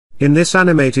In this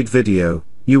animated video,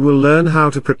 you will learn how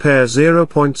to prepare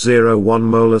 0.01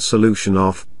 molar solution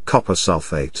of copper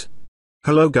sulfate.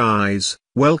 Hello guys,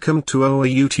 welcome to our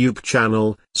YouTube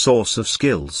channel, Source of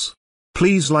Skills.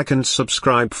 Please like and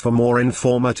subscribe for more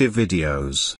informative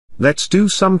videos. Let's do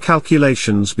some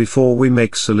calculations before we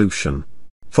make solution.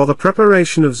 For the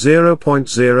preparation of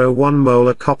 0.01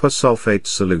 molar copper sulfate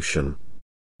solution,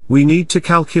 we need to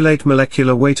calculate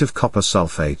molecular weight of copper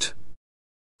sulfate.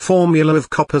 Formula of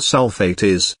copper sulfate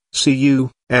is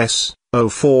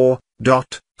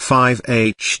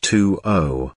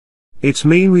CuSO4.5H2O. It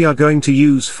means we are going to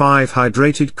use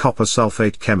 5-hydrated copper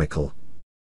sulfate chemical.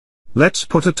 Let's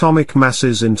put atomic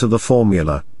masses into the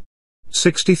formula.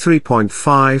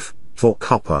 63.5 for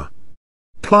copper,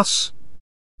 plus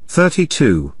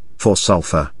 32 for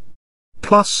sulfur,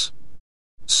 plus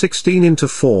 16 into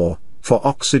 4 for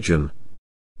oxygen,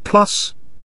 plus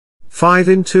 5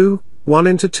 into 1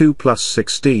 into 2 plus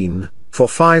 16 for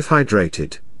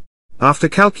 5-hydrated. After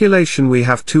calculation we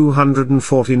have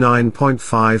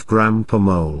 249.5 gram per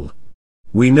mole.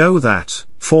 We know that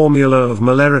formula of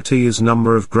molarity is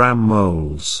number of gram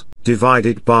moles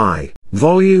divided by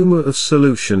volume of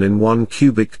solution in 1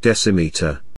 cubic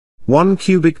decimeter. 1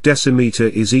 cubic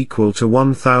decimeter is equal to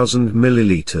 1000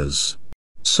 milliliters.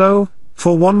 So,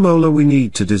 for 1 molar we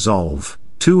need to dissolve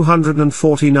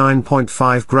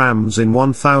 249.5 grams in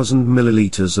 1000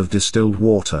 milliliters of distilled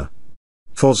water.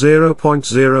 For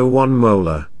 0.01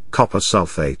 molar copper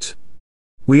sulfate,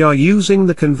 we are using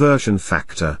the conversion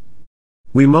factor.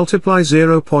 We multiply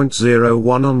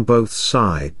 0.01 on both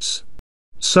sides.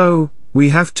 So, we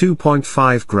have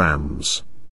 2.5 grams.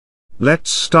 Let's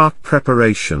start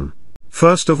preparation.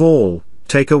 First of all,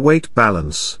 take a weight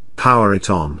balance, power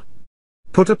it on.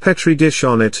 Put a Petri dish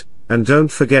on it, and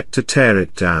don't forget to tear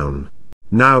it down.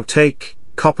 Now take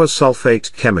copper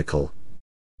sulfate chemical.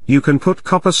 You can put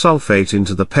copper sulfate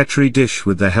into the Petri dish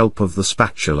with the help of the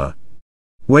spatula.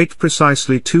 Weight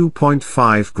precisely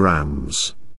 2.5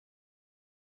 grams.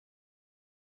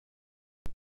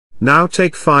 Now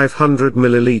take 500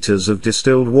 milliliters of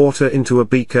distilled water into a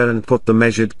beaker and put the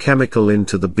measured chemical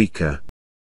into the beaker.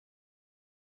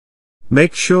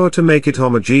 Make sure to make it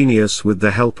homogeneous with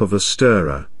the help of a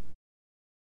stirrer.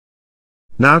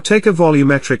 Now take a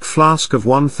volumetric flask of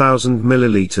 1000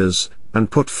 milliliters,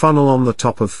 and put funnel on the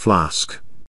top of flask.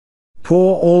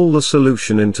 Pour all the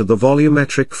solution into the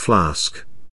volumetric flask.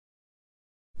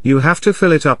 You have to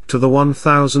fill it up to the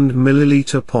 1000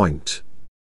 milliliter point.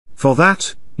 For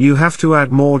that, you have to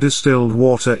add more distilled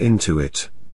water into it.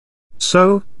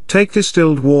 So, take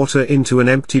distilled water into an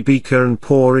empty beaker and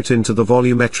pour it into the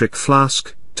volumetric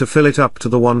flask, to fill it up to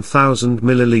the 1000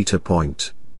 milliliter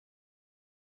point.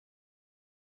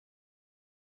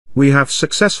 We have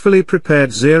successfully prepared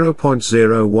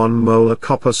 0.01 molar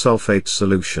copper sulfate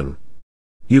solution.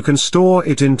 You can store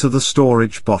it into the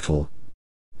storage bottle.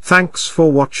 Thanks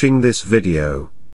for watching this video.